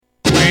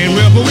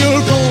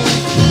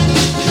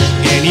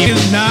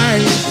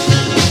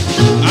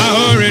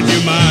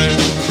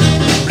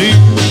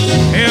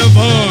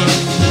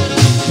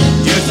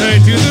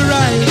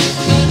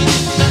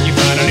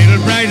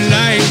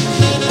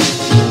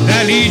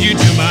lead you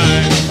to my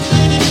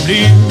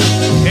blue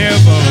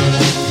heaven.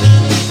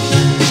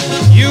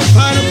 You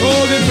find a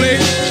cozy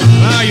place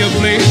by your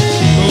place,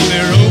 cozy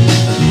room.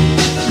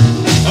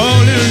 Oh,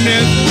 little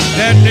nest,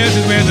 that nest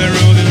is where the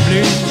roses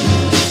bloom.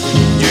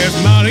 Just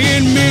Molly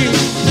and me,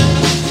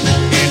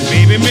 and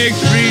baby makes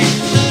three.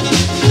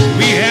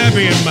 We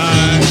happy in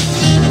my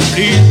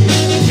blue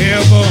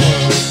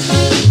heaven.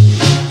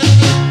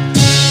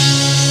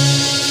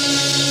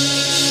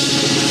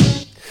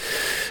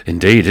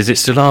 Indeed. Is it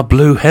still our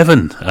blue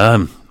heaven?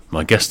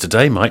 My guest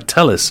today might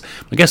tell us.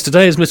 My guest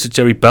today is Mr.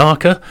 Gerry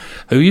Barker,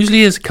 who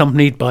usually is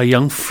accompanied by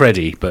young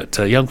Freddie, but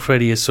young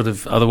Freddie is sort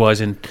of otherwise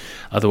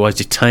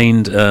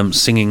detained,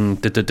 singing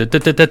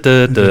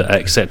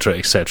etc.,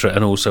 etc.,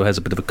 and also has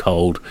a bit of a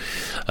cold.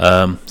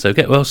 So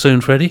get well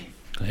soon, Freddie.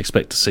 I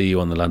expect to see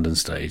you on the London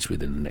stage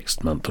within the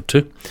next month or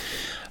two.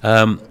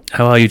 How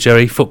are you,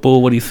 Gerry?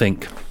 Football, what do you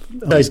think?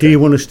 Do you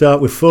want to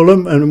start with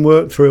Fulham and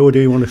work through, or do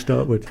you want to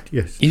start with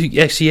Yes,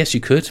 you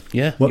could.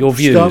 Yeah, what, your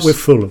views. Start with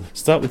Fulham.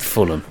 Start with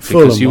Fulham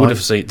because you would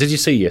have seen. Did you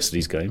see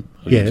yesterday's game?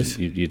 Or yes,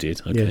 you did.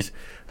 Okay. Yes,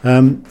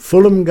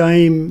 Fulham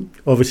game.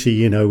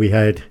 Obviously, we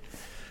had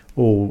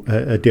all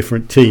a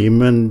different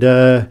team, and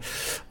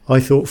I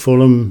thought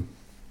Fulham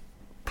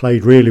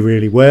played really,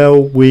 really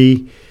well.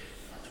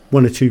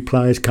 One or two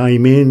players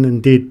came in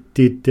and did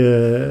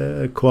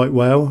quite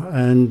well,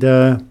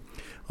 and.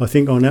 I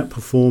think on that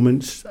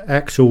performance,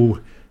 Axel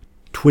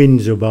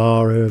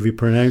Twinzabar, however you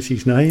pronounce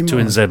his name.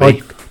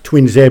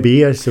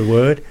 Twinzebi, that's the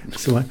word.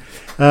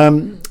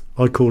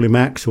 I call him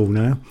Axel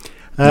now.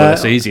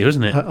 That's easier,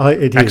 isn't it?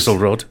 It Axel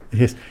is. Rod.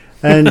 Yes.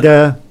 And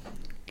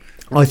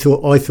I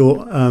thought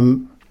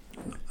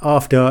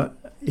after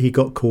he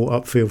got caught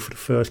upfield for the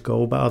first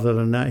goal, but other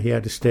than that, he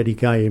had a steady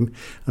game,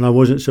 and I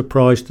wasn't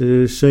surprised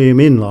to see him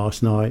in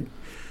last night.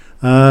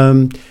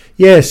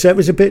 Yes, that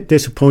was a bit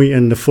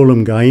disappointing, the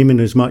Fulham game, in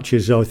as much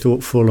as I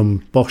thought Fulham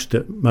bossed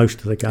it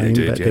most of the game,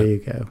 there you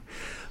go.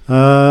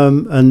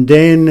 And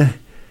then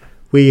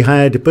we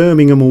had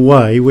Birmingham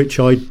away, which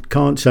I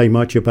can't say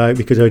much about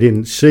because I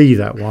didn't see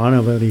that one.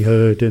 I've only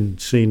heard and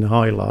seen the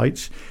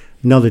highlights.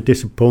 Another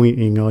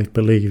disappointing, I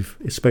believe,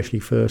 especially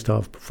first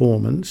half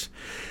performance.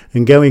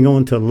 And going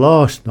on to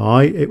last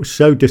night, it was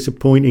so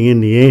disappointing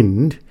in the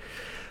end,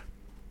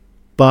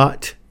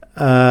 but...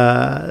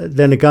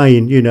 then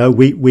again,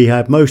 we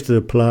had most of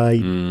the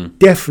play,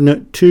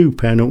 definite 2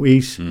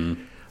 penalties.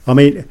 I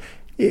mean,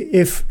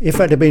 if it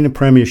had been a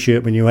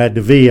Premiership and you had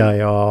the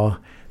VAR,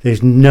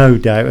 there's no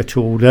doubt at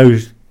all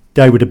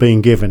they would have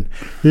been given.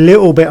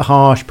 Little bit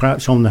harsh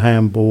perhaps on the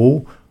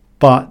handball,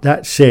 but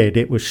that said,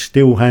 it was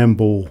still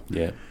handball.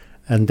 Yeah.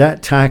 And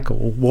that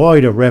tackle,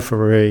 why the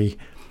referee,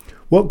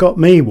 what got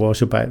me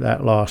was about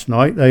that last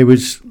night, there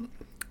was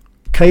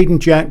Caden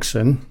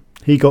Jackson,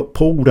 he got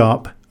pulled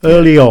up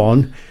early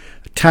on,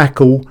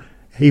 tackle,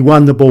 he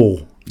won the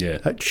ball. Yeah.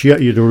 That showed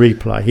you the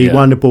replay. He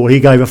won the ball, he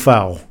gave a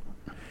foul.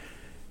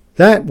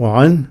 That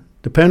one,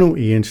 the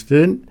penalty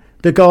incident,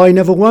 the guy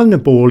never won the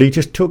ball. He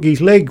just took his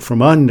leg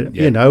from under,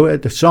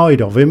 at the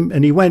side of him,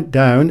 and he went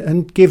down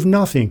and give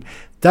nothing.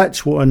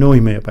 That's what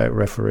annoyed me about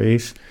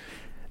referees.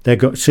 They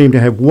seem to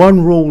have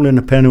one rule in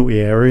the penalty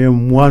area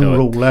and one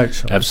rule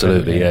outside.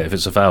 Absolutely, yeah. If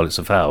it's a foul, it's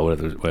a foul,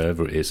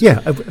 wherever it is.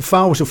 Yeah, a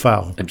foul's a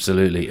foul.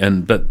 Absolutely.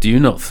 But do you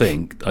not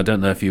think, I don't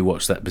know if you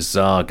watched that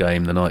bizarre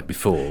game the night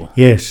before.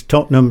 Yes,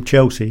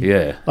 Tottenham-Chelsea.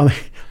 Yeah.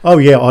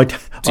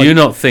 Do you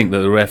not think that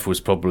the ref was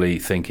probably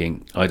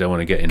thinking, I don't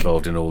want to get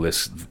involved in all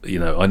this,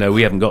 I know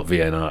we haven't got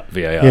VAR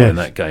in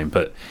that game,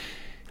 but...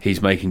 he's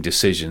making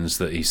decisions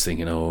that he's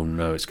thinking, oh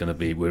no, it's going to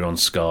be, we're on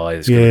Sky,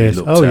 it's going to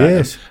be looked at.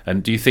 Yes.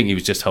 And do you think he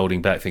was just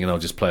holding back, thinking, I'll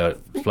just play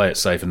it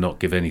safe and not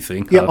give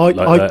anything? Yeah,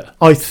 that?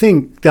 I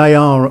think they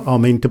are. I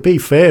mean, to be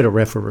fair to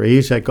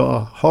referees, they've got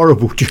a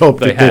horrible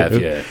job to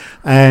do. Yeah.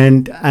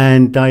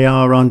 And they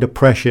are under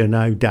pressure,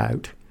 no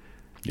doubt.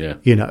 Yeah.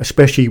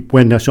 Especially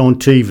when that's on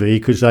TV,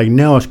 because they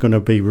know it's going to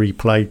be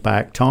replayed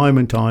back time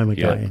and time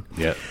again.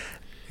 Yeah.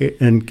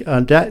 And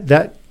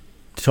that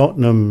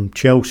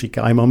Tottenham-Chelsea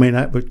game, I mean,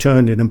 that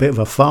turned in a bit of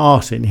a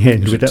farce in the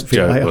end. It was a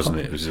joke, wasn't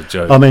it? It was a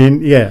joke. I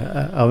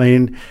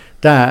mean,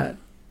 that,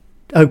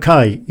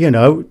 okay,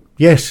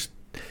 yes,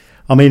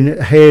 I mean,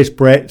 hair's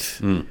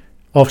breadth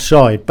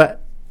offside,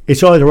 but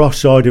it's either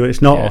offside or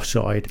it's not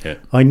offside. Yeah.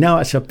 I know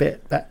it's a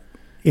bit,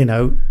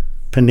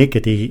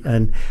 pernickety,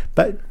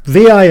 but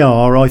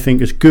VAR, I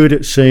think, is good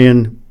at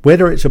seeing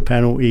whether it's a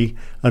penalty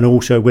and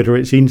also whether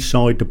it's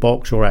inside the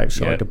box or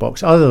outside the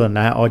box. Other than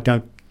that,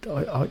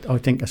 I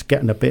think that's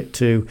getting a bit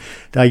too.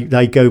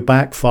 They go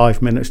back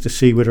 5 minutes to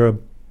see whether a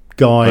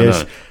guy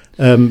is,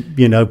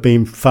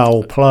 been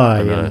foul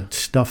play and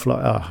stuff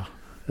like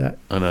that.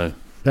 I know.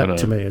 That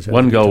to me is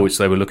one goal which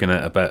they were looking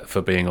at about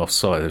for being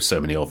offside. There's so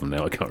many of them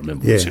now. I can't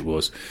remember which it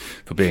was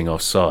for being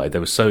offside. They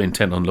were so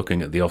intent on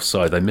looking at the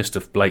offside, they missed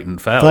a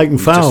blatant foul.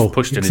 Just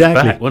pushed in his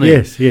back, wasn't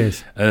it?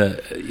 Yes.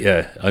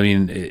 I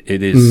mean,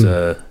 it is.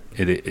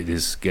 It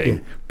is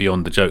getting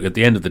beyond the joke. At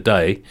the end of the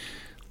day,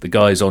 the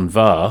guys on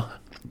VAR,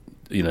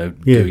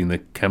 doing the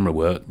camera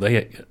work,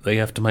 they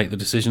have to make the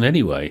decision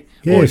anyway,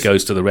 or it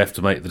goes to the ref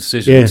to make the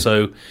decision.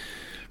 So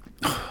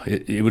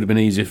it would have been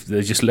easier if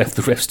they just left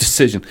the ref's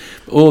decision.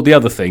 Or the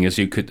other thing is,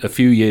 a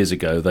few years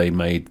ago they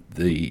made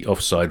the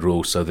offside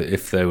rule so that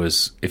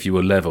if you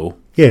were level,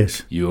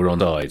 yes, you were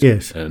onside,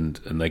 yes, and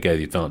they gave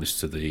the advantage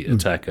to the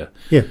attacker.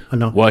 Yeah, I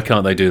know. Why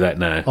can't they do that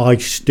now? I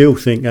still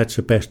think that's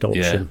the best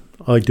option.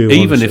 Yeah. I do.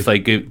 Even honestly. if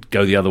they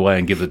go the other way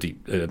and give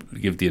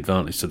the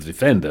advantage to the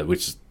defender,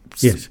 which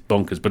is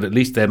bonkers, but at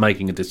least they're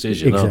making a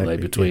decision, aren't they?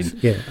 Between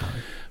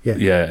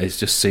it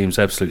just seems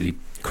absolutely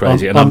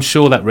crazy, and I'm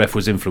sure that ref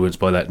was influenced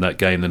by that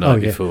game the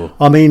night before.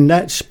 I mean,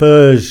 that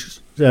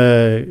Spurs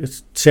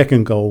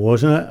second goal,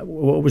 wasn't it?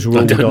 What was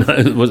ruled off?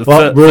 Was it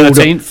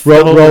 13th?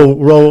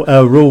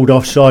 Ruled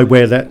offside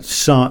where that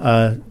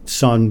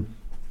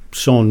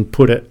Son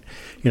put it.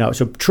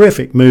 It's a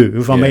terrific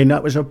move. I mean,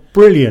 that was a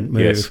brilliant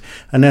move,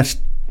 and that's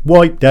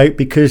wiped out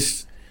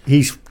because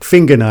his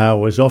fingernail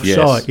was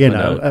offside. Yes, I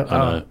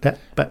know.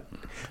 But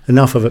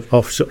enough of it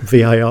off sort of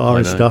VAR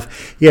and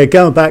stuff. Yeah,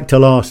 going back to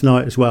last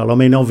night as well. I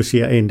mean,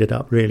 obviously it ended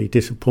up really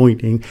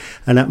disappointing,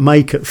 and that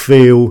make it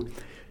feel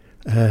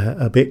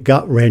a bit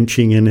gut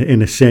wrenching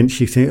in a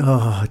sense. You think,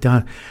 oh,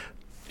 damn.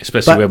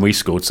 Especially when we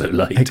scored so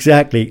late.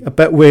 Exactly,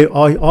 but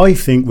I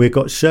think we've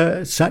got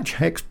such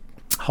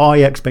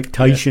high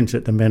expectations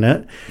at the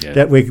minute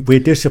that we're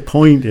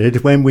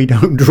disappointed when we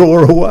don't draw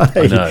away.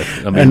 I know.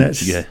 I mean, and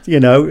it's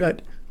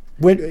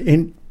when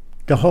in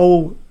the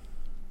whole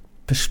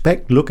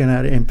looking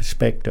at it in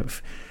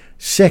perspective,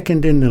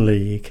 second in the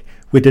league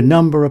with the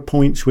number of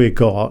points we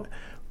got.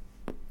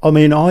 I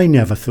mean, I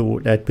never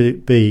thought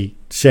that'd be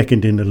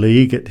second in the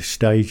league at this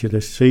stage of the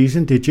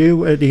season. Did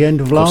you at the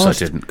end of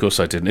last? Of course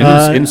I didn't.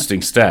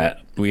 Interesting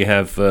stat. We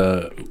have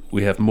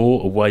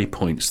more away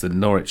points than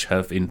Norwich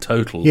have in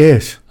total.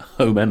 Yes,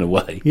 home and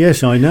away.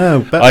 Yes, I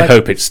know. But I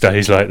hope it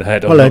stays like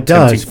that. Well, it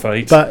does.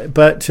 Fate.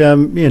 But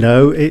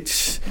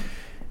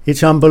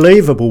it's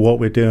unbelievable what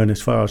we're doing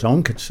as far as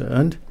I'm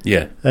concerned.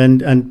 Yeah.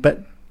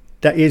 But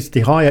that is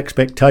the high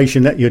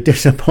expectation that you're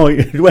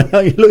disappointed when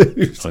they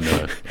lose. I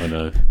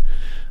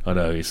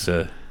know. It's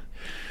I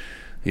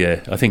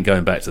think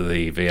going back to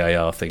the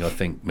VAR thing, I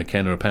think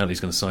McKenna apparently is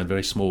going to sign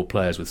very small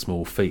players with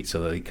small feet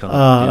so that they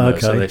can't.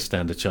 So they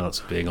stand a chance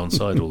of being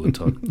onside all the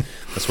time.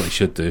 That's what he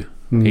should do.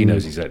 He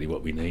knows exactly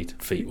what we need,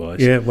 feet wise.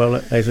 Yeah, well,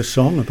 there's a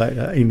song about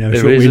that. He knows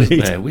there what is, we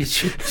need. There? We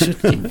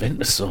should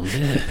invent a song.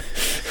 Yeah.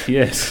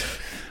 Yes.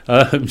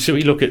 Shall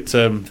we look at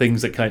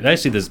things that came?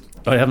 Actually,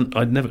 I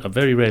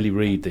very rarely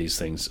read these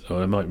things,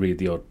 or I might read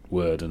the odd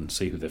word and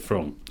see who they're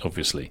from.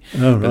 Obviously,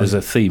 but there's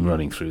a theme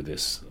running through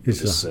this.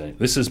 This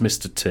is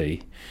Mr.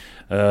 T,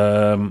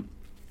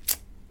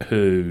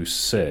 who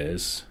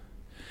says,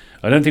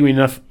 "I don't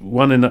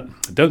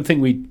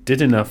think we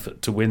did enough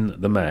to win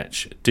the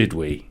match, did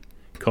we?"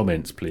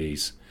 Comments,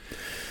 please.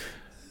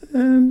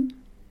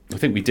 I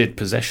think we did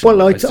possession.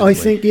 Well, I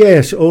think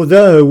yes.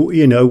 Although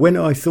when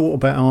I thought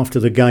about after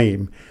the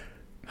game,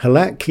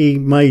 Halaki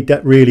made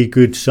that really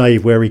good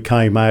save where he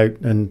came out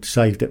and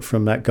saved it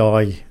from that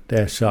guy,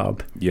 their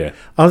sub. Yeah.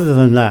 Other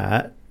than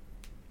that,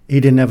 he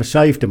didn't have a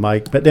save to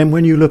make. But then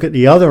when you look at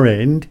the other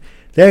end,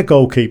 their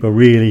goalkeeper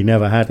really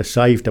never had a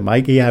save to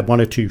make. He had one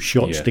or two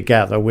shots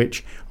together,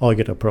 which I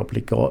could have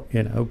probably got,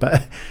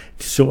 but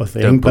sort of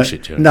thing. Don't push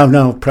it, Joe.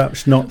 No,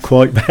 perhaps not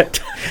quite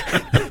that.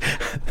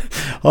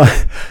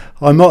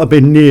 I might have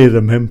been near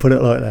them and put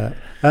it like that.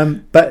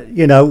 But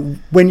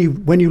when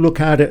you look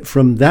at it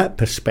from that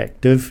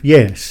perspective,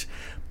 yes.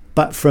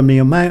 But from the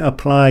amount of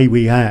play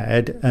we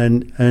had,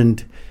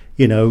 and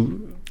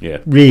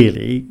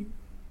really,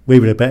 we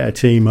were a better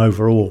team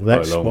overall.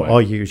 That's what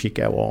I usually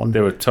go on.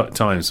 There were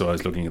times I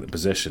was looking at the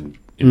possession,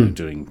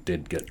 doing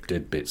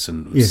did bits,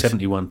 and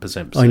 71%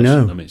 possession. I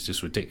know. I mean, it's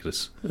just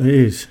ridiculous. It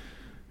is,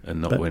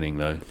 and not winning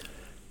though.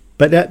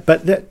 But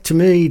that to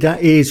me,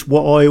 that is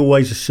what I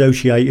always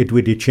associated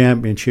with the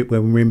championship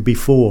when we were in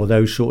before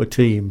those sort of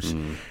teams.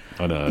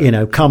 I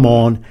know. Come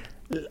on.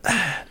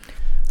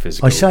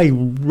 Physical. I say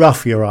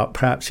rough you up,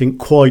 perhaps ain't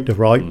quite the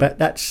right, but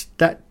that's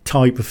that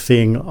type of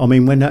thing. I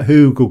mean, when that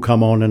Hugel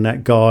come on and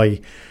that guy,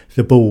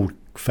 the bald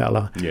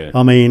fella,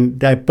 I mean,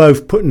 they're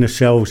both putting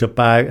themselves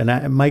about, and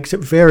that makes it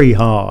very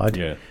hard.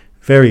 Yeah.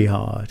 Very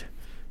hard.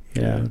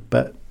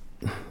 But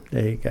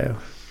there you go.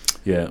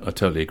 Yeah, I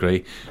totally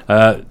agree.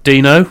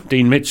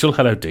 Dean Mitchell,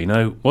 hello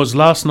Dino. Was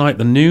last night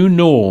the new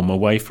norm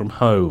away from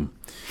home?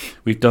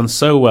 We've done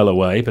so well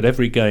away, but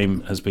every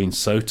game has been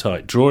so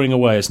tight. Drawing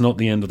away is not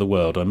the end of the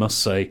world, I must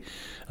say.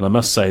 And I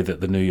must say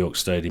that the New York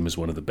Stadium is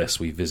one of the best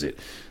we visit.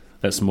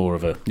 That's more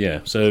of a...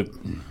 Yeah, so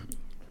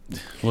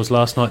was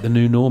last night the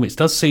new norm? It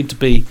does seem to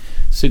be,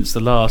 since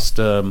the last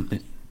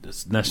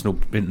international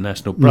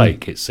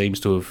break, it seems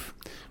to have,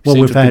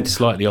 been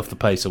slightly off the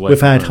pace away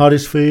from home. We've had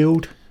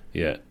Huddersfield,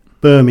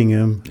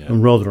 Birmingham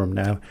and Rotherham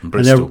now. And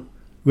Bristol.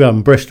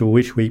 And Bristol,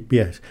 which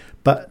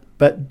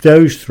But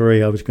those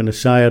three, I was going to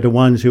say, are the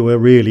ones who are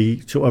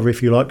really sort of,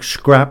 if you like,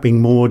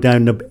 scrapping more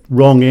down the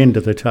wrong end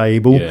of the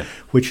table,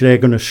 which they're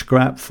going to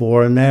scrap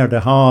for, and they're the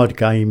hard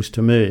games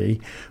to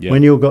me. Yeah.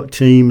 When you've got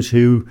teams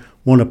who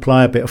want to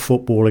play a bit of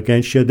football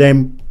against you,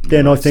 then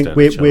I think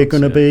we're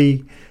going to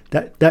be...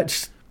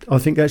 That's I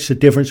think that's the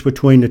difference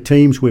between the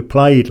teams we've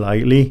played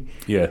lately,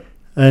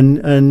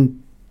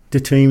 and the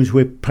teams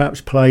we've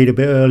perhaps played a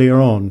bit earlier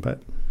on.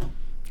 But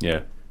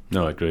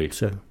no, I agree.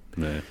 So,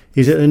 no.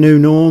 Is it a new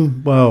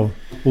norm? Well,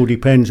 all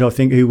depends. I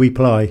think who we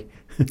play.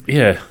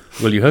 Yeah,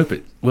 well, you hope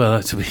it. Well,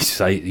 that's what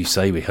you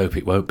say we hope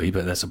it won't be,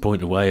 but that's a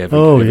point away every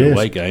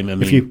away game. I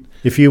mean,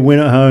 if you win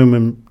at home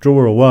and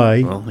draw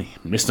away, well,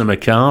 Mr.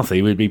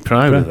 McCarthy would be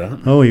proud of that.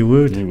 Oh, he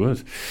would. He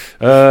would.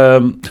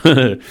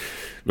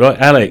 Right,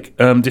 Alec.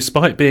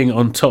 Despite being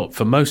on top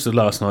for most of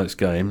last night's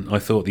game, I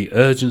thought the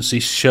urgency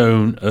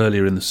shown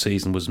earlier in the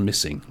season was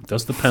missing.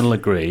 Does the panel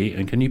agree?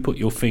 And can you put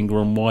your finger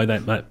on why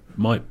that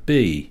might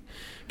be?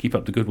 Keep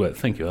up the good work.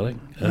 Thank you, Alec.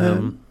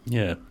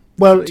 Yeah.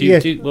 Well,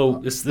 well,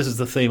 this is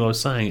the theme I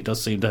was saying. It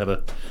does seem to have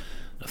a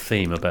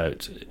theme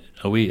about.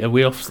 Are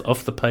we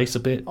off the pace a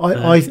bit?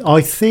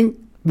 I think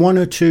one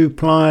or two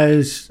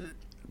players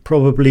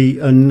probably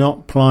are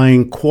not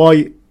playing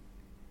quite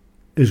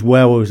as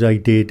well as they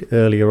did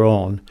earlier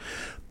on.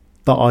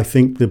 But I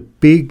think the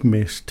big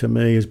miss to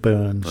me is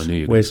Burns. I knew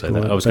you were going to say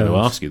that. I was going to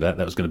ask you that.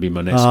 That was going to be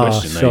my next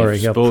question.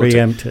 Sorry, I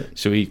preempted.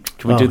 Can we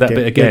do that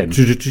bit again?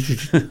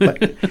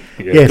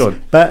 Yes,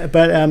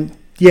 but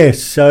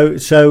yes.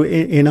 So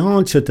in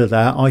answer to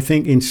that, I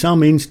think in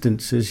some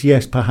instances,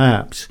 yes,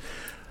 perhaps.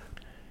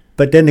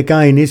 But then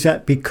again, is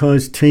that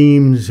because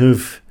teams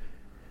have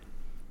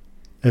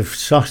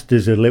sussed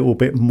us a little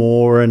bit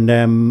more and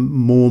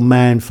more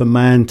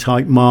man-for-man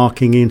type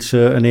marking in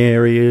certain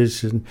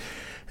areas, and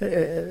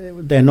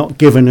they're not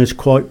giving us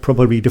quite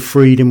probably the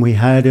freedom we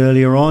had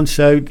earlier on.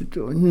 So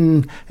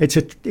it's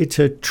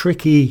a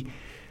tricky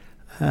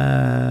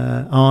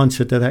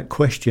answer to that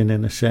question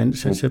in a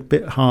sense. It's a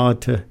bit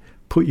hard to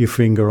put your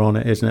finger on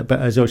it, isn't it? But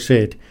as I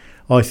said,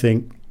 I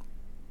think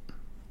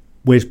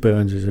Wes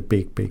Burns is a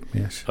big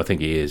miss. I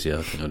think he is, yeah.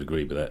 I think I'd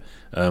agree with that.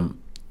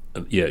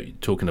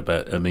 Talking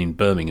about,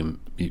 Birmingham,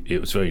 it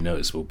was very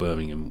noticeable.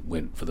 Birmingham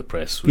went for the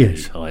press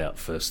really high up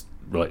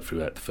right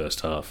throughout the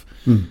first half,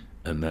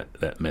 and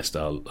that messed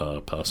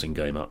our passing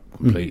game up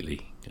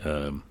completely.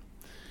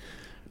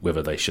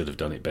 Whether they should have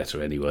done it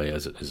better anyway,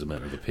 as a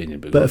matter of opinion,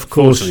 but of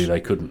course they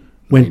couldn't.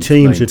 When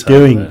teams are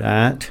doing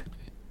that.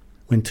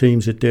 When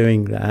teams are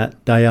doing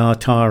that, they are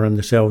tiring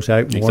themselves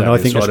out more. Exactly. And I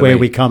think that's where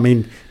we come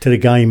into the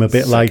game a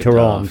bit later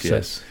on.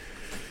 Yes.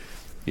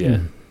 Yeah,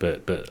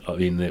 but I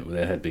mean,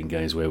 there had been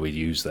games where we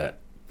used that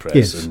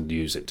press and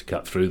use it to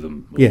cut through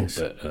them.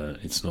 But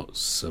it's not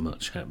so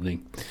much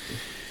happening.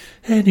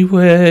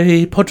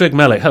 Anyway, Podreg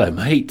Malik, hello,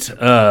 mate.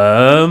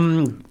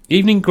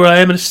 Evening,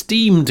 Graham, an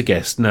esteemed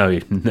guest. No,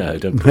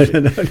 don't push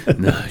it.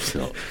 No, it's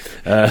not.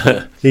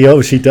 He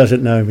obviously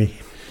doesn't know me.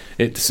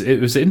 It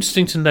was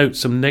interesting to note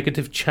some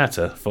negative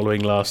chatter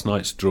following last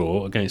night's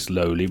draw against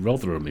lowly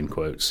Rotherham, in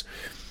quotes.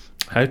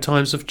 How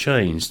times have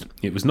changed.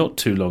 It was not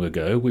too long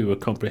ago we were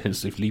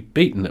comprehensively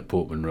beaten at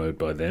Portman Road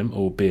by them,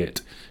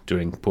 albeit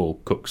during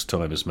Paul Cook's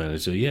time as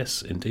manager.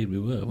 Yes, indeed we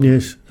were.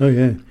 Yes, oh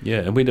yeah.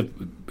 Yeah, and we'd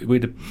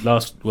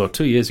have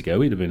 2 years ago,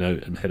 we'd have been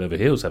out head over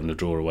heels having a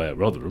draw away at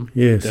Rotherham.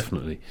 Yes.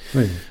 Definitely.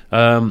 Really?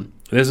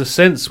 There's a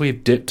sense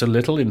we've dipped a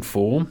little in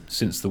form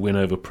since the win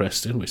over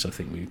Preston, which I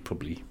think we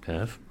probably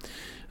have.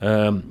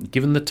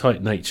 Given the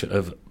tight nature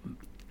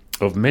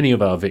of many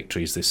of our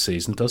victories this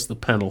season, does the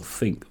panel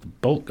think the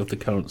bulk of the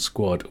current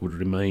squad would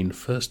remain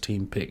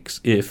first-team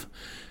picks if,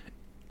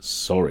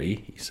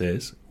 he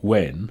says,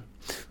 when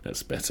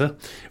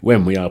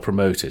we are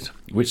promoted?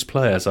 Which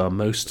players are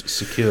most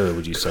secure,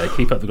 would you say?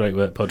 Keep up the great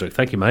work, Podrick.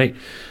 Thank you, mate.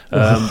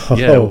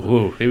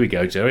 Here we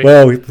go, Gerry.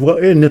 Well,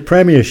 in the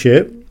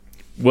Premiership...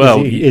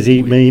 Well, is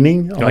he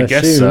meaning? I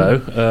guess so.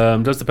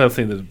 Does the panel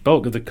think that the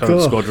bulk of the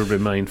current squad will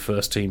remain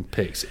first-team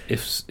picks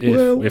if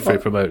we're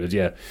promoted?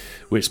 Yeah.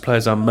 Which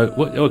players are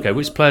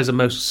Which players are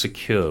most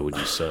secure? Would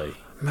you say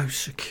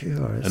most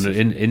secure? And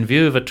in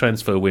view of a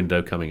transfer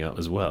window coming up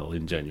as well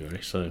in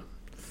January, so.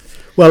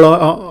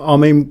 Well, I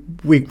mean,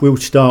 we'll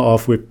start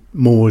off with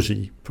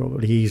Morsey.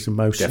 Probably he's the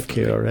most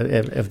secure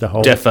of the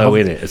whole. Defo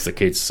in it, as the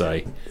kids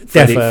say.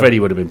 Freddie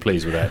would have been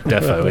pleased with that.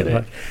 Defo in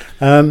it.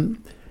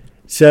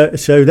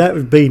 So that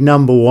would be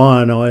number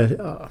one.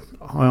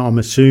 I'm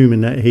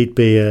assuming that he'd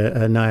be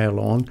a nail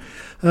on.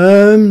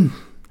 Then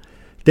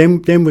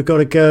we've got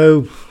to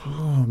go.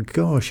 Oh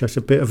gosh, that's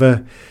a bit of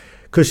a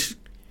because.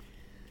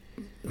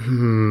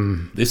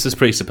 This is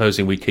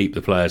presupposing we keep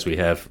the players we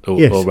have,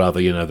 or rather,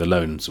 the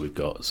loans we've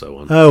got, and so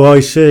on. Oh, I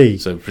see.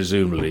 So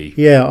presumably,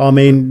 yeah. I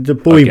mean, the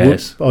boy. I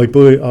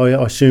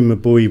assume the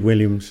boy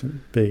Williams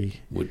would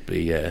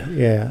be.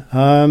 Yeah.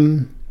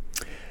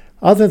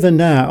 Other than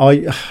that,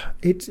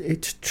 it's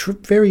a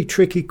very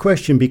tricky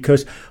question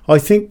because I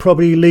think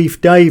probably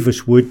Leif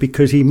Davis would,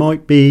 because he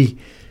might be,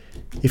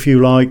 if you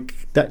like,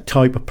 that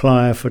type of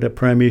player for the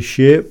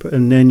Premiership.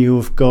 And then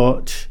you've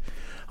got,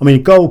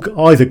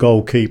 either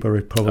goalkeeper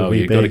would probably be.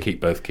 You've got to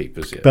keep both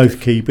keepers. Yeah. Both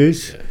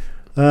keepers.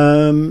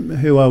 Yeah.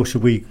 Who else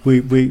have we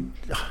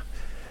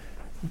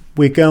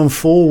we're going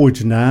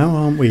forwards now,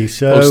 aren't we?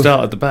 So We'll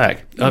start at the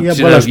back. that's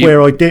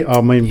where I did.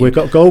 I mean, we've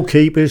got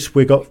goalkeepers,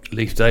 we've got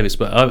Leif Davis,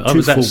 but I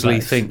was two actually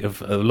fullbacks. think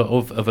of a lot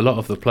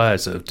of the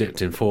players that have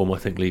dipped in form. I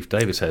think Leif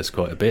Davis has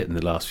quite a bit in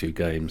the last few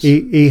games.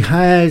 he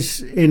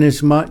has, in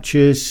as much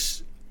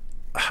as,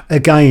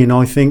 again,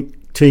 I think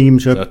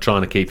teams are So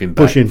trying to keep him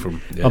back pushing.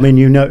 from. I mean,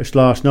 you noticed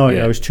last night Yeah.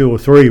 there was 2 or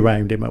 3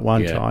 round him at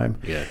one Yeah, time,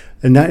 yeah.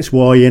 and that's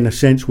why, in a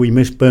sense, we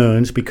missed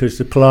Burns because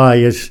the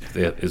play is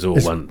It's all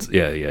one.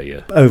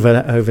 Yeah. over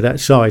that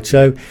side.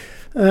 So,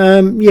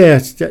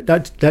 that's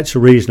the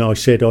reason I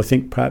said I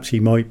think perhaps he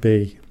might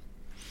be.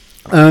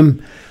 I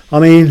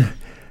mean,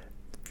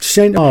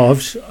 centre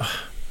halves.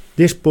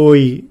 This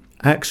boy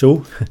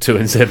Axel, Two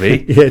and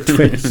Zebi.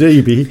 Twin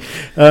Zebi,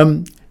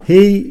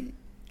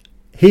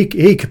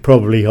 he could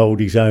probably hold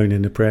his own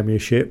in the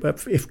Premiership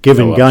if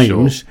given Oh, I'm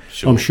games.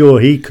 sure. I'm sure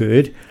he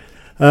could.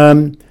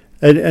 And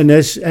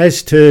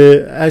as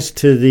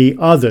to the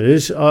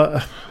others,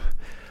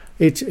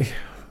 it's,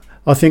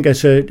 I think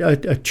it's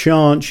a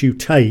chance you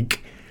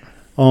take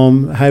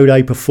on how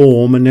they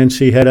perform and then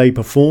see how they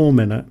perform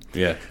in it.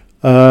 Yeah.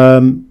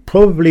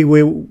 Probably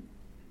we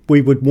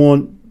would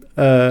want,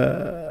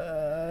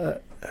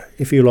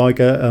 if you like,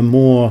 a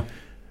more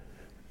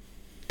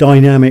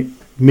dynamic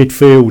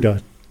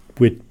midfielder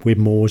with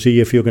Morsey,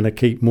 if you're going to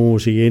keep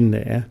Morsey in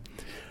there.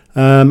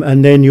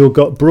 And then you've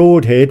got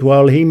Broadhead,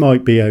 well, he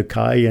might be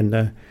okay.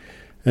 And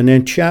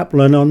then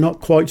Chaplin, I'm not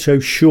quite so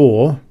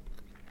sure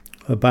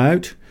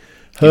about.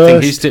 Do you think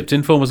Hurst, he's dipped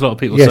in form? As a lot of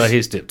people Yes. say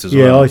he's dipped as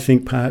yeah, well. I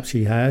think perhaps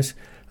he has.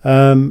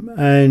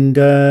 And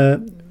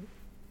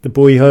the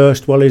boy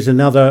Hurst, well, is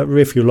another,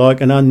 if you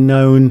like, an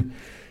unknown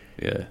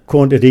Yeah.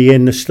 quantity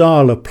in the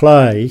style of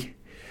play.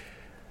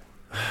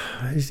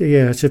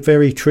 It's a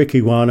very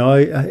tricky one.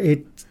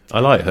 I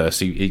like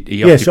Hurst. He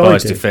Yes, I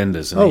occupies do.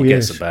 defenders and Oh, he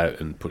gets yes.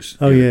 about and pushes.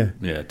 Oh, yeah.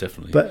 Yeah,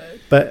 definitely. But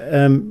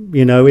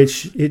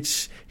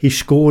it's he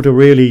scored a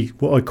really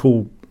what I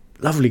call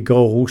lovely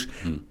goals,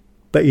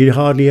 but you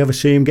hardly ever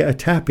see him get a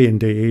tap in,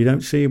 do you? You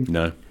don't see him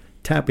no,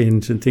 tap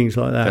ins and things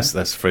like that.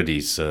 that's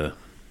Freddie's.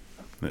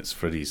 That's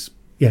Freddie's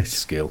Yes,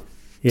 skill.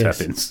 yes,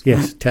 Tap-ins.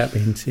 yes, tap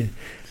ins.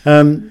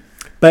 Yeah.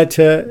 But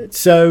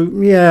so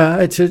yeah,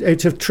 it's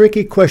a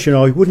tricky question.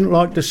 I wouldn't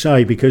like to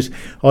say because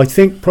I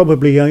think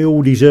probably they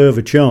all deserve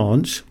a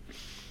chance.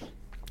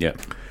 Yeah.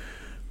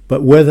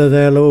 But whether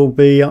they'll all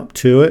be up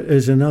to it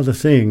is another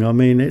thing. I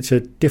mean, it's a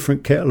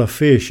different kettle of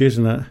fish,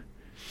 isn't it?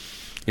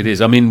 It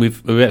is. I mean,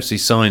 we've actually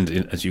signed,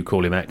 as you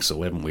call him,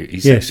 Axel, haven't we?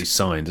 He's Yes. actually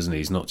signed, isn't he?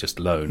 He's not just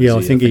loan. Yeah, is I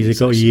he? think he's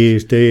got a actually-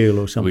 year's deal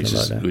or something which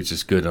like is that. which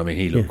is good. I mean,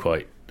 he looked Yeah.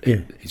 quite. Yeah.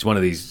 He's one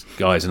of these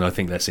guys, and I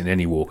think that's in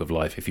any walk of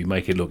life. If you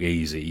make it look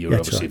easy, you're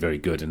That's obviously right. very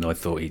good. And I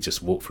thought he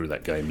just walked through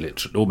that game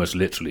almost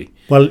literally.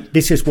 Well,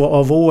 this is what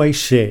I've always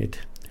said.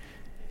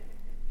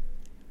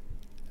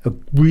 A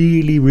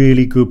really,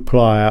 really good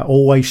player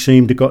always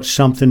seemed to got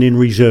something in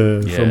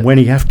reserve, Yeah. and when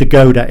he have to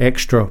go that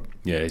extra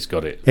Yeah, he's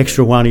got it.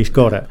 one, he's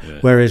got it. Yeah.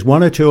 Whereas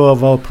one or two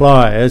of our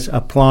players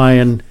are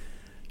playing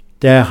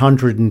their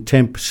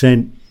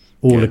 110%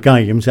 all Yeah. the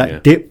games. That Yeah.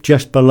 dip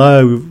just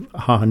below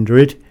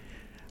 100,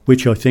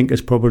 which I think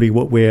is probably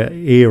what we're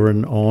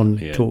hearing on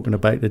Yeah. talking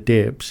about the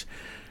dips.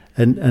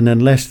 And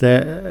unless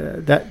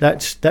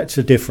that's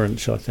a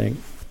difference, I think.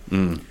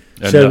 Mm.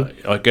 And So-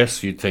 I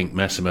guess you'd think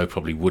Massimo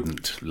probably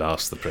wouldn't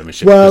last the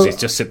Premiership Well- because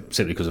it's just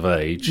simply because of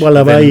age. Well,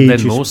 of then, age Then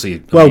is-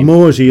 Morsey.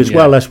 Morsey as yeah.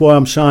 well. That's why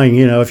I'm saying,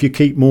 if you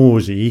keep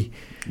Morsey,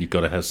 You've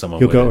got to have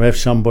someone. you've with got to it. have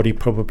somebody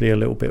probably a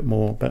little bit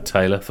more. But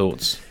Taylor,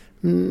 thoughts?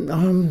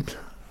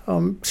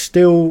 I'm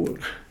still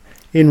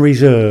in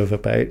reserve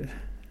about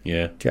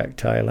Yeah, Jack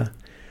Taylor.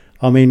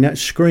 I mean, that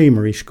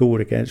screamer he scored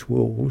against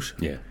Wolves,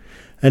 yeah,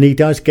 and he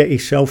does get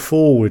himself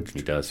forward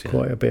he does. Yeah.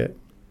 quite a bit.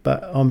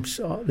 But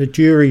the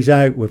jury's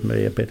out with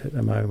me a bit at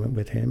the moment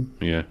with him.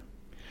 Yeah.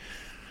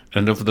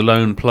 And of the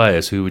lone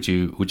players, who would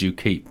you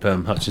keep?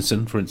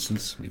 Hutchinson, for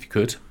instance, if you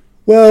could.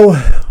 Well,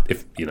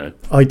 If you know,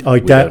 I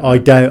don't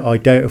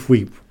doubt if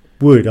we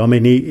would. I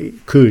mean, he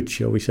could,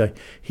 shall we say?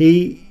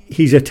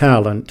 He's a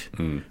talent,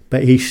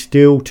 but he's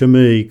still, to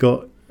me,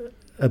 got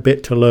a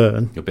bit to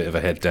learn. a bit of a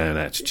head down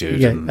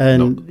attitude. Yeah,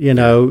 and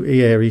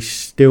he's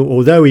still,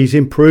 although he's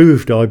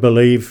improved, I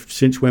believe,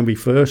 since when we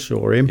first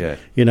saw him. Yeah.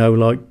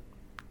 Like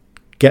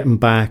getting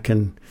back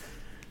and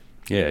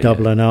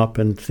doubling yeah. up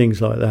and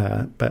things like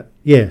that. But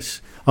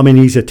yes, I mean,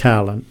 he's a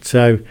talent.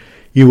 So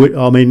you would,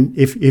 I mean,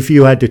 if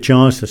you had the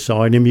chance to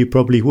sign him, you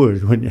probably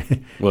would, wouldn't you?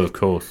 Well, of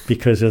course.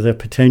 Because of the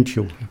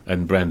potential.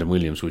 And Brandon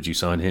Williams, would you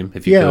sign him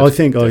if you Yeah, could? I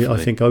think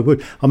Definitely. I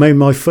would. I mean,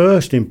 my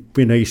first in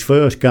his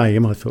first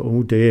game, I thought,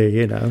 oh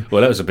dear,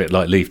 Well, that was a bit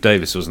like Leif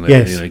Davis, wasn't it?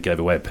 Yes. He gave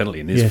away a penalty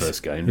in his Yes.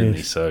 first game, didn't he?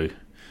 Yes. So,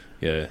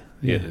 yeah,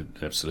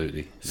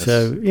 absolutely.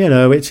 So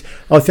it's.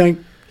 I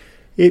think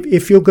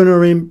if you're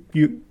going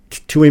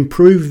to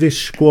improve this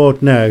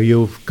squad now,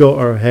 you've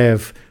got to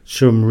have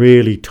some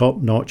really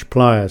top-notch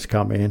players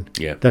come in.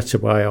 Yeah. That's the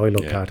way I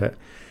look Yeah. at it.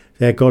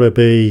 They've got to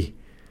be,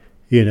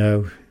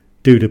 do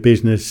the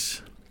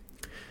business,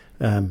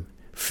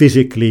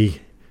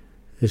 physically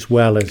as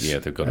well as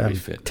they've got to be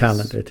fit.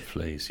 Talented.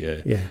 Please,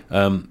 yeah. Yeah.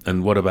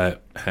 And what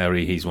about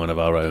Harry? He's one of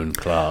our own,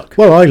 Clark.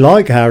 Well, I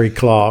like Harry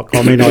Clark.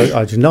 I mean,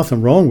 there's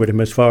nothing wrong with him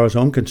as far as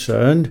I'm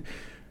concerned.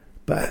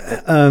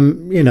 But, I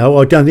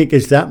don't think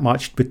there's that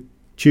much to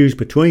choose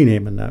between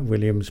him and that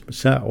Williams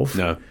myself.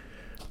 No.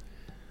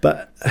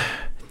 But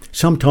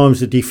sometimes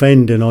the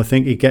defending, I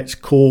think he gets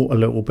caught a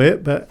little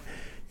bit. But,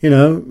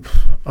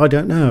 I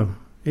don't know.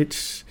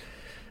 It's...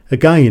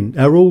 Again,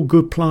 they're all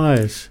good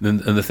players. And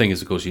the thing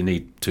is, of course, you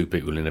need two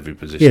people in every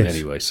position Yes.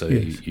 anyway, so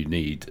Yes. you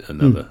need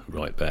another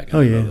right back.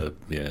 Oh, yeah,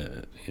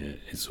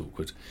 it's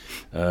awkward.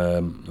 I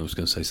was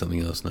going to say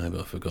something else now, but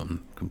I've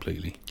forgotten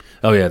completely.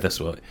 Oh, yeah,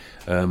 that's right.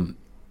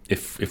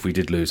 If we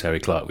did lose Harry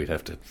Clark, we'd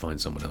have to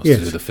find someone else to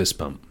do the fist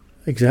pump.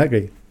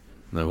 Exactly.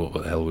 No, what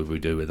the hell would we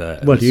do with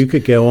that? Well, you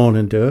could go on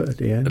and do it at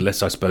the end.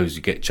 Unless, I suppose,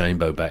 you get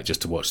Chambo back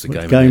just to watch the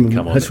game and then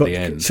come on at the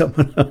end.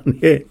 Someone on,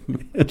 yeah.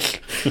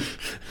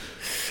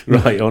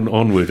 Right,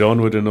 onward.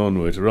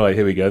 Right,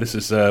 here we go. This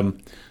is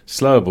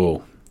Slow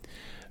Ball.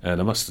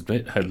 And I must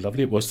admit how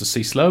lovely it was to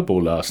see Slow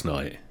Ball last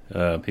night.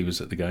 He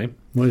was at the game.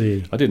 Was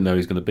he? I didn't know he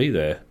was going to be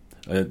there.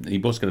 He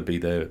was going to be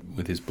there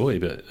with his boy,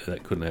 but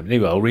that couldn't happen.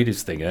 Anyway, I'll read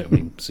his thing out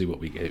and see what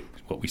we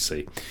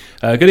see.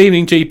 Good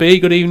evening,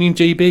 GB. Good evening,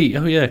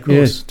 GB. Oh, yeah, of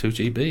course. Yes. 2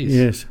 GBs.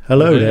 Yes.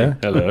 Hello there.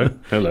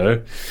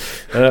 Hello.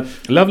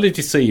 Lovely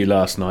to see you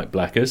last night,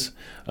 Blackers.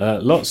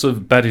 Lots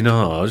of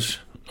badinage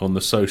on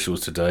the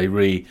socials today,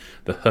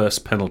 the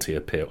Hurst penalty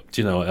appeal.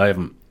 Do you know,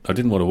 I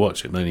didn't want to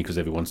watch it, mainly because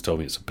everyone's told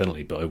me it's a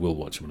penalty, but I will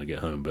watch it when I get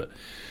home. But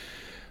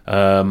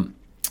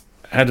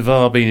had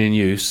VAR been in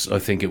use, I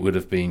think it would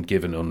have been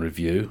given on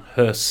review.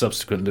 Hurst's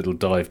subsequent little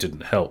dive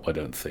didn't help, I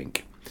don't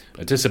think.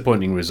 A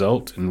disappointing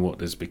result in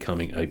what is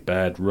becoming a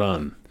bad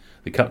run.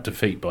 The cup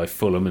defeat by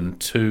Fulham and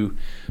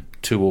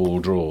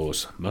 2-2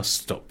 draws. Must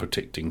stop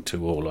predicting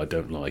 2-2. I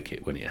don't like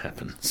it when it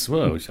happens.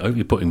 Well, I hope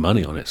you're putting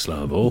money on it,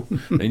 Slow Ball.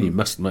 Then you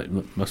must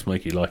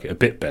make you like it a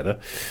bit better,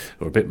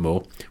 or a bit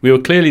more. We were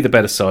clearly the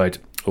better side,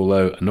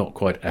 although not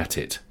quite at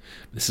it.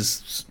 This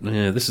is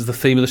the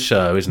theme of the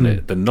show, isn't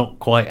it? The not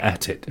quite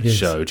at it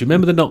show. Do you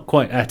remember the not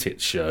quite at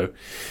it show?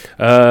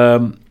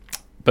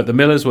 But the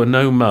Millers were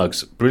no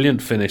mugs.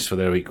 Brilliant finish for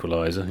their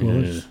equaliser.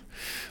 Yeah.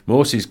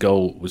 Morsey's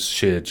goal was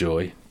sheer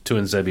joy.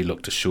 Tuanzebe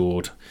looked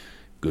assured.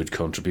 Good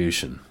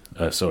contribution.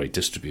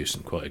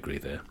 Distribution. Quite agree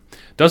there.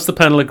 Does the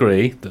panel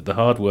agree that the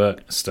hard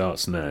work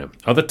starts now?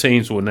 Other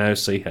teams will now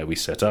see how we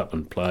set up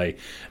and play,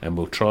 and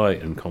will try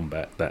and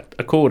combat that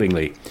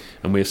accordingly.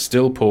 And we're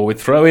still poor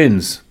with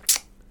throw-ins.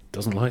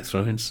 Doesn't like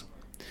throw-ins.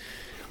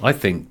 I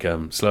think,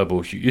 Slow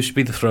Ball, you should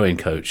be the throw-in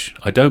coach.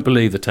 I don't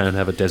believe the town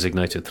have a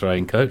designated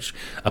throw-in coach.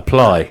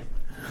 Apply.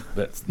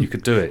 You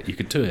could do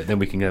it. Then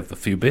we can have a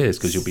few beers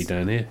because you'll be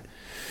down here.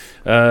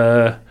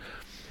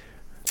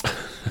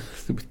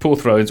 With poor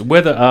throw-ins,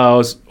 whether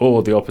ours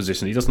or the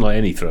opposition, he doesn't like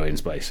any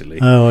throw-ins, basically.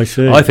 Oh, I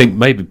see. I think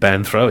maybe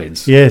ban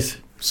throw-ins. Yes.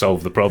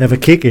 Solve the problem. Have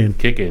a kick in.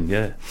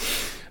 Yeah.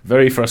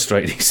 Very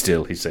frustrating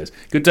still, he says.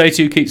 Good day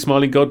to you, keep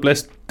smiling, God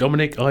bless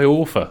Dominic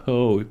Iorfa.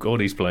 Oh, God,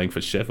 he's playing for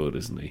Sheffield,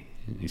 isn't he?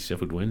 He's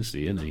Sheffield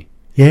Wednesday, isn't he?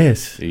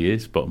 Yes. He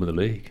is, bottom of the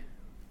league.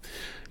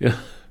 Yeah.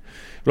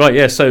 Right,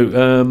 yeah,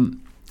 so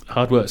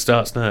hard work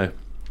starts now.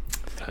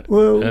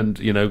 Well, and,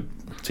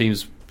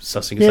 teams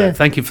sussing us out.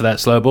 Thank you for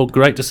that, Slow Ball.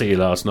 Great to see you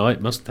last night.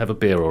 Must have a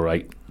beer or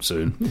 8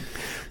 soon.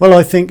 Well,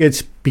 I think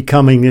it's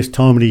becoming this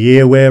time of the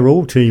year where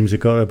all teams have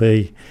got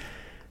to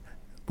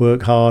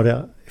work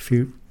harder. If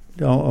you,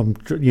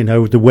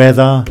 the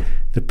weather,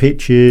 the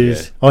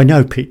pitches. Yeah. I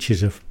know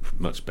pitches are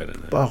much better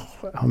now.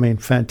 Oh, I mean,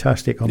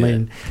 fantastic. I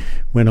mean,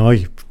 when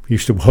I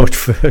used to watch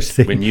first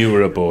thing, when you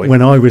were a boy,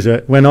 when I was a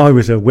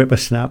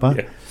whippersnapper.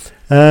 Yeah.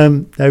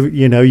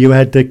 You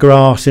had the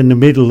grass in the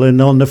middle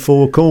and on the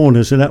 4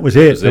 corners, and that was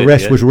it. The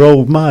rest was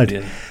rolled mud.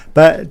 Yeah.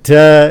 But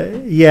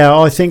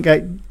I think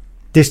at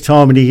this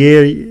time of the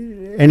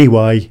year,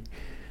 anyway,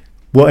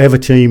 whatever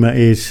team it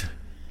is,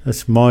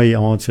 that's my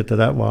answer to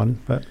that one.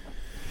 But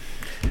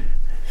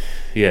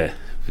yeah,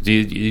 do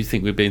you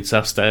think we're being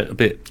sussed out a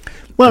bit?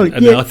 Well,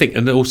 and I think,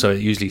 and also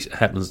it usually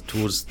happens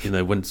towards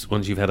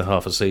once you've had a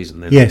half a season.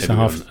 Then that's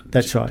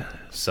right.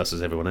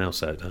 Susses everyone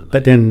else out, don't they?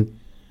 But then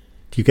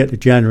you get the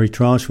January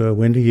transfer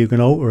window, you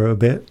can alter a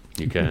bit.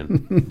 You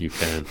can.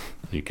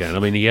 I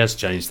mean, he has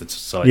changed the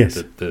side,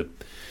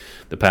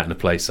 the pattern of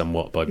play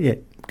somewhat by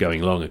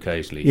going long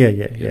occasionally. Yeah.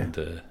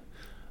 And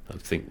I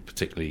think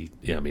particularly,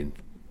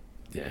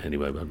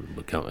 anyway,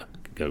 we can't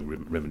go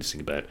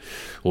reminiscing about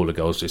all the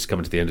goals just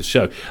coming to the end of the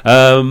show.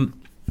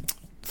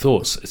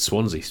 Thoughts? It's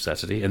Swansea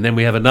Saturday, and then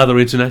we have another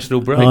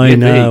international break. I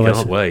know.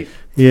 Can't wait.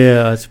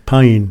 Yeah, it's a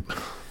pain.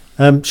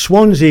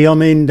 Swansea, I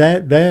mean,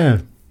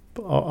 they're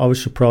I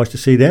was surprised to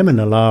see them in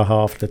the lower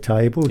half of the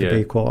table, to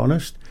be quite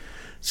honest.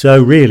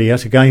 So really,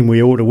 that's a game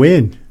we ought to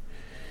win.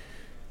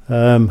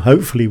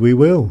 Hopefully we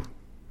will.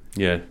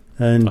 Yeah.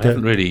 And I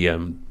haven't really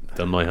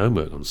done my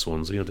homework on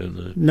Swansea. I don't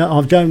know. No,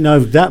 I don't know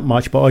that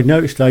much, but I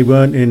noticed they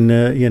weren't in.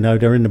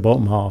 They're in the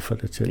bottom half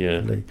of the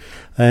league.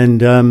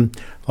 And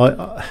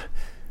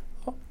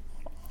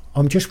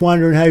I'm just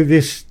wondering how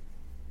this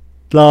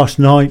last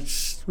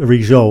night's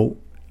result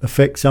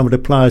affect some of the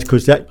players,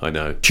 because that I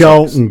know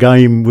Charlton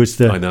game was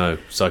I know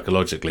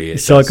psychologically.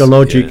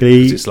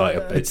 Psychologically, it's like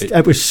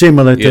it was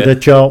similar to the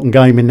Charlton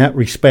game in that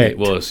respect. It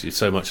was. You're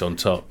so much on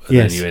top, and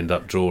then you end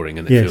up drawing,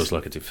 and it feels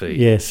like a defeat.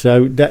 Yes,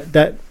 so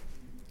that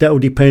all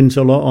depends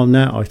a lot on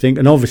that, I think,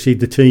 and obviously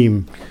the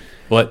team.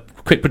 Right,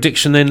 quick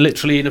prediction then,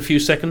 literally in a few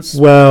seconds.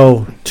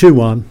 Well,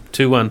 2-1.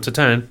 2-1 to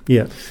Town.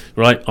 Yeah.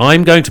 Right,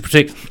 I'm not going to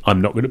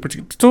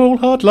predict at all.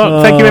 Hard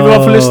luck. Thank you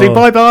everyone for listening.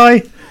 Bye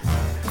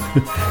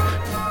bye.